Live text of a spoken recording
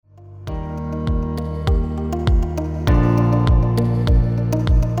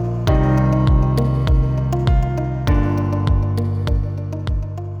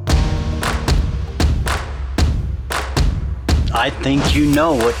I think you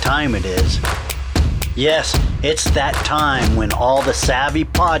know what time it is. Yes, it's that time when all the savvy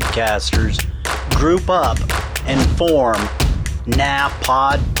podcasters group up and form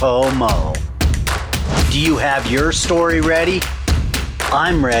NaPodPoMo. Do you have your story ready?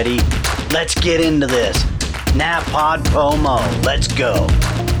 I'm ready. Let's get into this. NaPodPoMo. Let's go.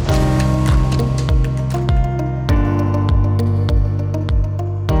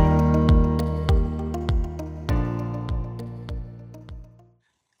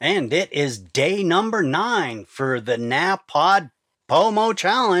 And it is day number 9 for the NaPodPoMo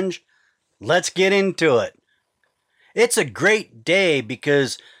challenge. Let's get into it. It's a great day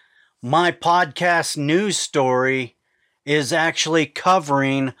because my podcast news story is actually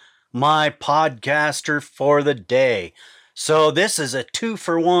covering my podcaster for the day. So this is a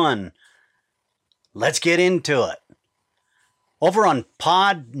 2-for-1. Let's get into it. Over on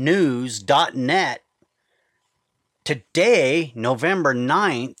podnews.net, today, November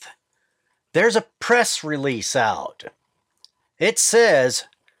 9th, there's a press release out. It says,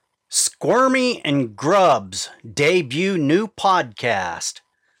 Squirmy and Grubs debut new podcast,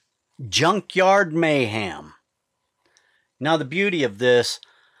 Junkyard Mayhem. Now, the beauty of this,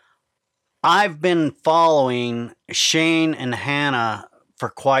 I've been following Shane and Hannah for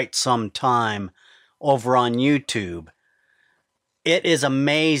quite some time over on YouTube. It is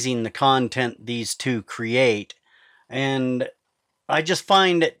amazing the content these two create. And I just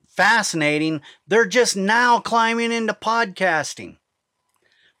find it fascinating. They're just now climbing into podcasting.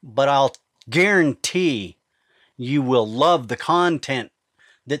 But I'll guarantee you will love the content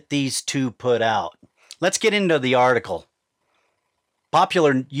that these two put out. Let's get into the article.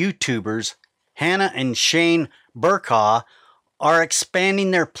 Popular YouTubers Hannah and Shane Burkaw are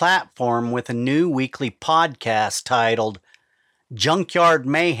expanding their platform with a new weekly podcast titled Junkyard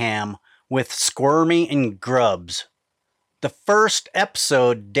Mayhem with Squirmy and Grubs. The first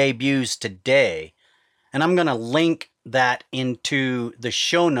episode debuts today, and I'm going to link that into the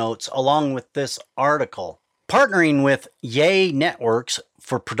show notes along with this article. Partnering with Yay Networks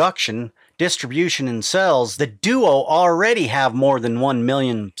for production, distribution, and sales, the duo already have more than 1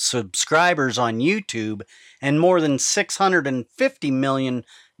 million subscribers on YouTube and more than 650 million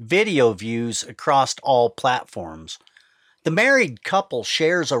video views across all platforms. The married couple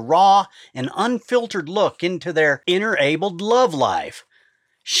shares a raw and unfiltered look into their inner-abled love life.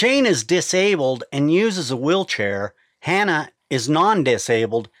 Shane is disabled and uses a wheelchair. Hannah is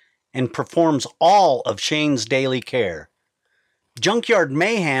non-disabled and performs all of Shane's daily care. Junkyard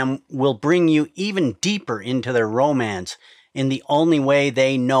Mayhem will bring you even deeper into their romance in the only way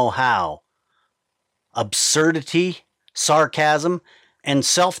they know how. Absurdity, sarcasm, and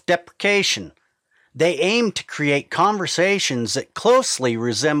self-deprecation. They aim to create conversations that closely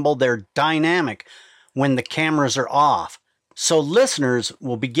resemble their dynamic when the cameras are off, so listeners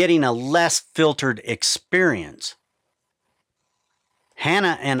will be getting a less filtered experience.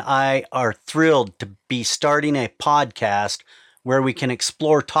 Hannah and I are thrilled to be starting a podcast where we can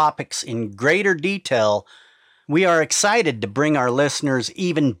explore topics in greater detail. We are excited to bring our listeners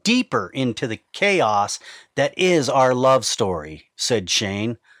even deeper into the chaos that is our love story, said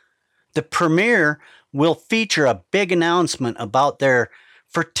Shane. The premiere will feature a big announcement about their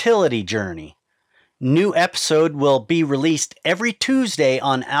fertility journey. New episode will be released every Tuesday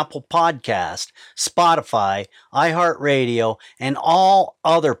on Apple Podcast, Spotify, iHeartRadio, and all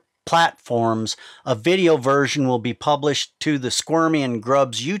other platforms. A video version will be published to the Squirmy and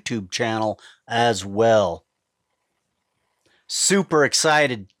Grubs YouTube channel as well. Super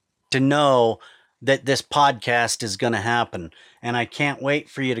excited to know that this podcast is going to happen, and I can't wait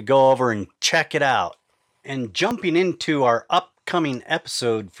for you to go over and check it out. And jumping into our upcoming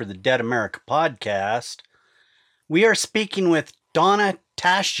episode for the Dead America podcast, we are speaking with Donna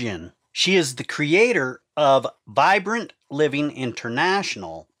Tashian. She is the creator of Vibrant Living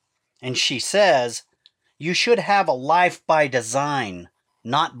International, and she says, you should have a life by design,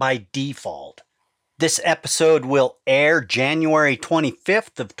 not by default. This episode will air January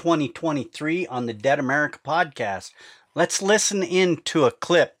 25th of 2023 on the Dead America podcast. Let's listen into a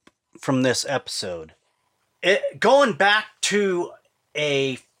clip from this episode. Going back to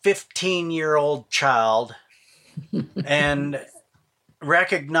a 15-year-old child and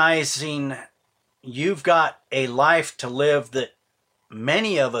recognizing you've got a life to live that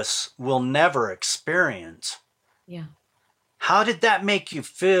many of us will never experience. Yeah. How did that make you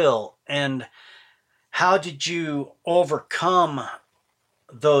feel? And how did you overcome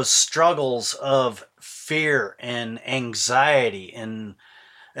those struggles of fear and anxiety and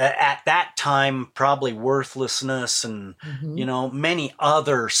at that time probably worthlessness and many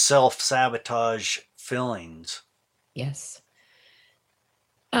other self-sabotage feelings? Yes.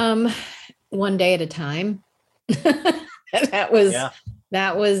 Um, one day at a time. that was Yeah.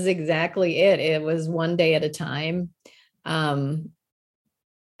 that was exactly it. It was one day at a time. Um,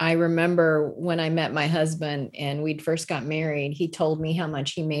 I remember when I met my husband and we'd first got married, he told me how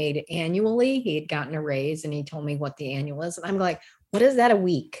much he made annually. He had gotten a raise and he told me what the annual is. And I'm like, what is that a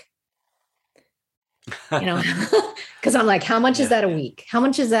week? You know, because I'm like, how much is Yeah. that a week? How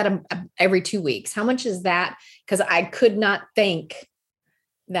much is that every 2 weeks? How much is that? Because I could not think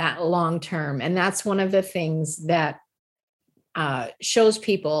that long term. And that's one of the things that shows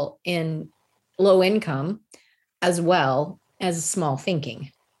people in low income as well as small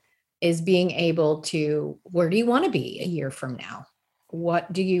thinking is being able to, where do you want to be a year from now?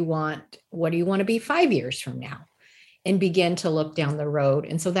 What do you want? What do you want to be 5 years from now? And begin to look down the road.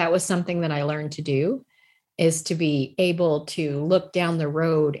 And so that was something that I learned to do, is to be able to look down the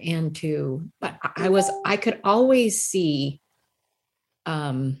road and to, but I could always see,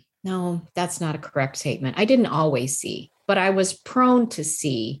 no, that's not a correct statement. I didn't always see, but I was prone to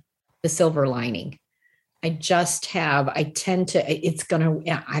see the silver lining. I tend to, it's going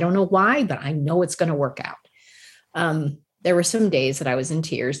to, I don't know why, but I know it's going to work out. There were some days that I was in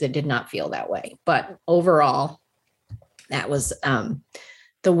tears that did not feel that way, but overall, that was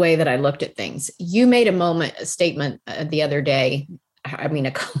the way that I looked at things. You made a statement the other day, I mean,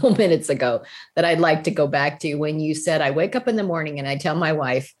 a couple minutes ago, that I'd like to go back to, when you said, I wake up in the morning and I tell my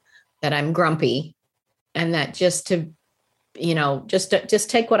wife that I'm grumpy, and that just take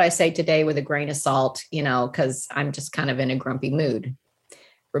what I say today with a grain of salt, because I'm just kind of in a grumpy mood.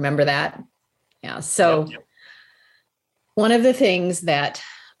 Remember that? Yeah. Yep. So one of the things that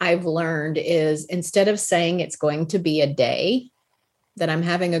I've learned is, instead of saying it's going to be a day that I'm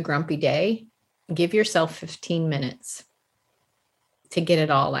having a grumpy day, give yourself 15 minutes to get it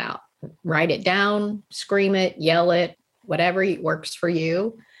all out. Write it down, scream it, yell it, whatever works for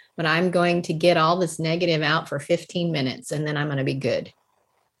you. But I'm going to get all this negative out for 15 minutes and then I'm going to be good.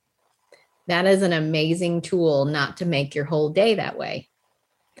 That is an amazing tool, not to make your whole day that way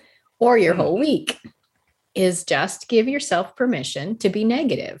or your whole week, is just give yourself permission to be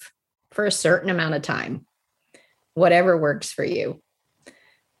negative for a certain amount of time, whatever works for you.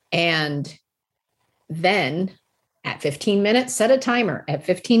 And then at 15 minutes, set a timer. At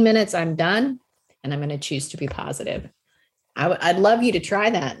 15 minutes, I'm done and I'm going to choose to be positive. I'd love you to try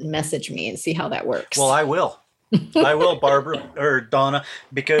that and message me and see how that works. Well, I will. I will, Barbara or Donna,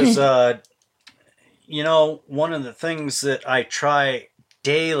 because one of the things that I try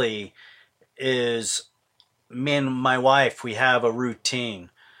daily is, me and my wife, we have a routine.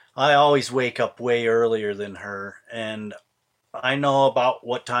 I always wake up way earlier than her, and I know about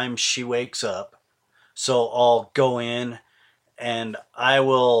what time she wakes up. So I'll go in and I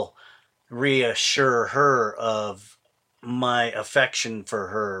will reassure her of my affection for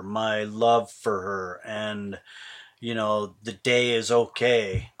her, my love for her, and the day is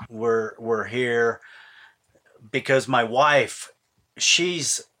okay. We're here because my wife,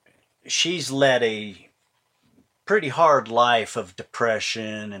 she's led a pretty hard life of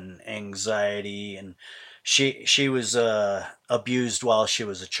depression and anxiety, and she was abused while she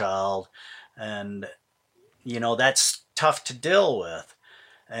was a child, and that's tough to deal with.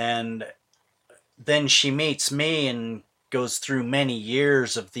 And then she meets me and goes through many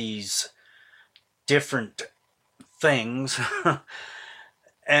years of these different things.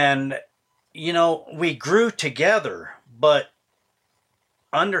 And we grew together, but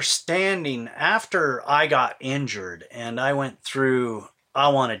understanding, after I got injured and I went through, I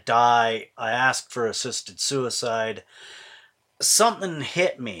want to die, I asked for assisted suicide, something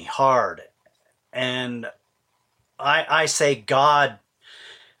hit me hard. And I say God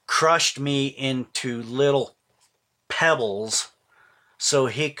crushed me into little pebbles so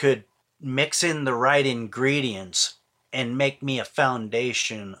he could mix in the right ingredients and make me a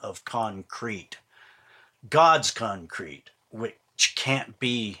foundation of concrete. God's concrete, which can't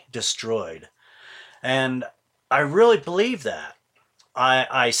be destroyed. And I really believe that.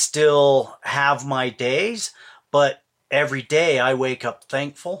 I still have my days, but every day I wake up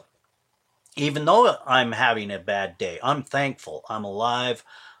thankful. Even though I'm having a bad day, I'm thankful. I'm alive.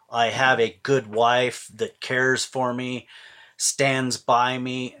 I have a good wife that cares for me, stands by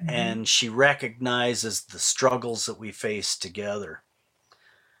me, and she recognizes the struggles that we face together.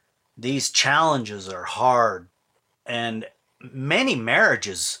 These challenges are hard, and many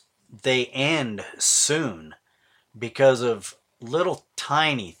marriages, they end soon because of little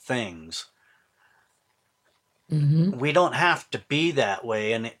tiny things. We don't have to be that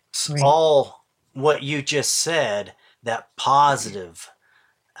way, and it's Right. all what you just said, that positive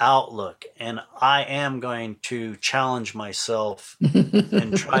outlook, and I am going to challenge myself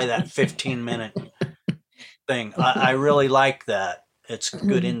and try that 15-minute thing. I really like that. It's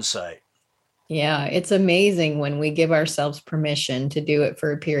good insight. Yeah, it's amazing when we give ourselves permission to do it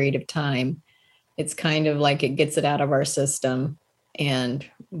for a period of time. It's kind of like it gets it out of our system, and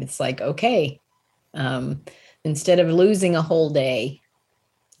it's like, okay, instead of losing a whole day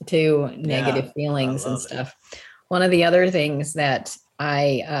to negative feelings and stuff. One of the other things that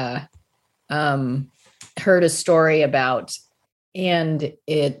I heard a story about, and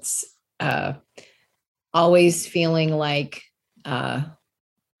it's always feeling like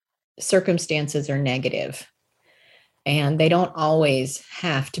circumstances are negative, and they don't always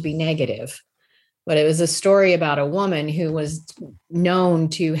have to be negative. But it was a story about a woman who was known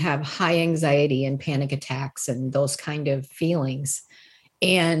to have high anxiety and panic attacks and those kind of feelings.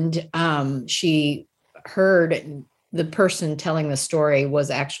 And she heard the person telling the story was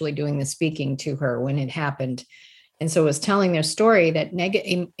actually doing the speaking to her when it happened. And so it was telling their story that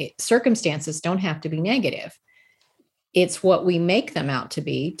circumstances don't have to be negative. It's what we make them out to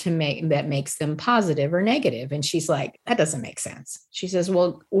be that makes them positive or negative. And she's like, that doesn't make sense. She says,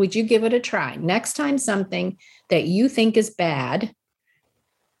 well, would you give it a try? Next time something that you think is bad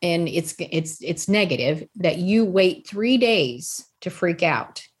and it's negative, that you wait 3 days to freak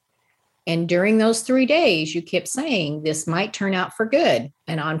out. And during those 3 days, you kept saying, this might turn out for good.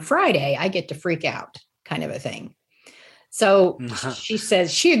 And on Friday, I get to freak out, kind of a thing. So she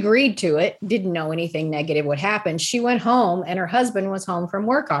says she agreed to it, didn't know anything negative would happen. She went home and her husband was home from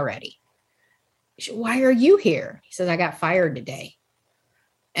work already. Why are you here? He says, I got fired today.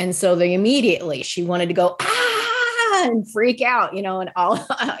 And so immediately she wanted to go, and freak out, and all,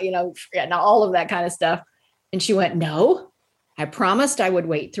 and all of that kind of stuff. And she went, no, I promised I would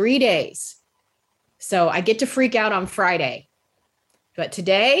wait 3 days. So I get to freak out on Friday. But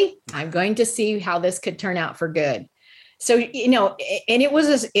today I'm going to see how this could turn out for good. So, and it was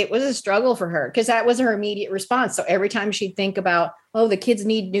a struggle for her because that was her immediate response. So every time she'd think about, oh, the kids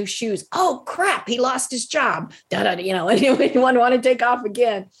need new shoes. Oh, crap, he lost his job. And anyone want to take off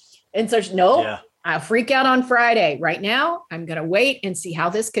again. And so, no, I'll freak out on Friday. Right now, I'm going to wait and see how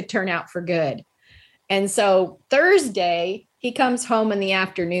this could turn out for good. And so Thursday, he comes home in the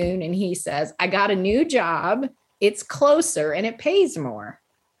afternoon and he says, I got a new job. It's closer and it pays more.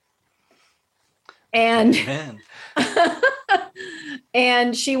 And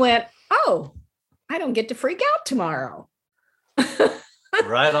and she went, oh, I don't get to freak out tomorrow.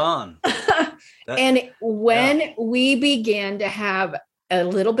 Right on. And when we began to have a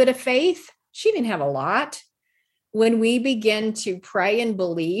little bit of faith, she didn't have a lot. When we begin to pray and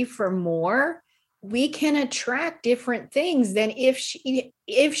believe for more, we can attract different things than if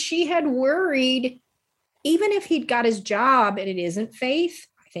she had worried, even if he'd got his job, and it isn't faith,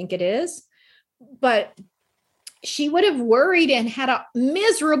 I think it is. But she would have worried and had a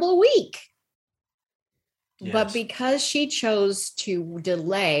miserable week. Yes. But because she chose to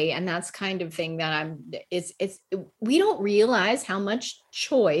delay, and that's kind of thing that we don't realize how much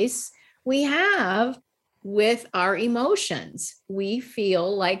choice we have with our emotions. We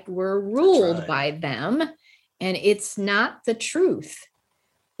feel like we're ruled by them, and it's not the truth.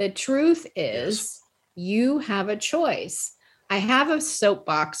 The truth is you have a choice. I have a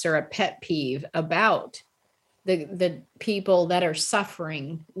soapbox or a pet peeve about the people that are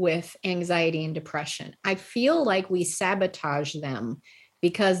suffering with anxiety and depression. I feel like we sabotage them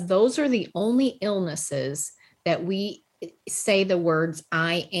because those are the only illnesses that we say the words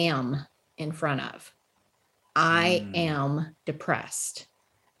I am in front of. I am depressed.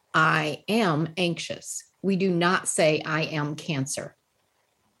 I am anxious. We do not say I am cancer.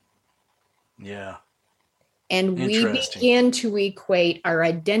 Yeah. And we begin to equate our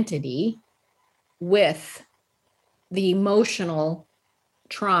identity with the emotional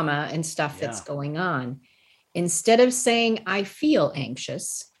trauma and stuff that's going on. Instead of saying, I feel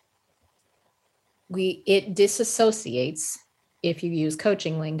anxious, it disassociates, if you use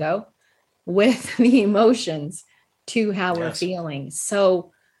coaching lingo, with the emotions to how we're feeling.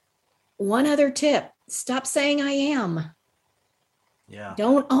 So one other tip, stop saying I am. Yeah.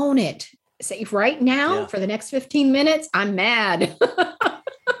 Don't own it. Say right now for the next 15 minutes, I'm mad.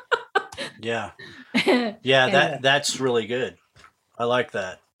 Yeah. Yeah, that's really good. I like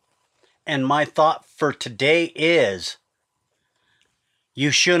that. And my thought for today is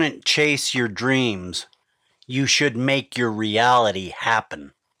you shouldn't chase your dreams. You should make your reality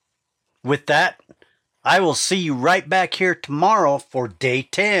happen. With that, I will see you right back here tomorrow for day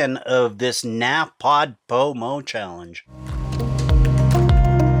 10 of this NAPOD POMO challenge.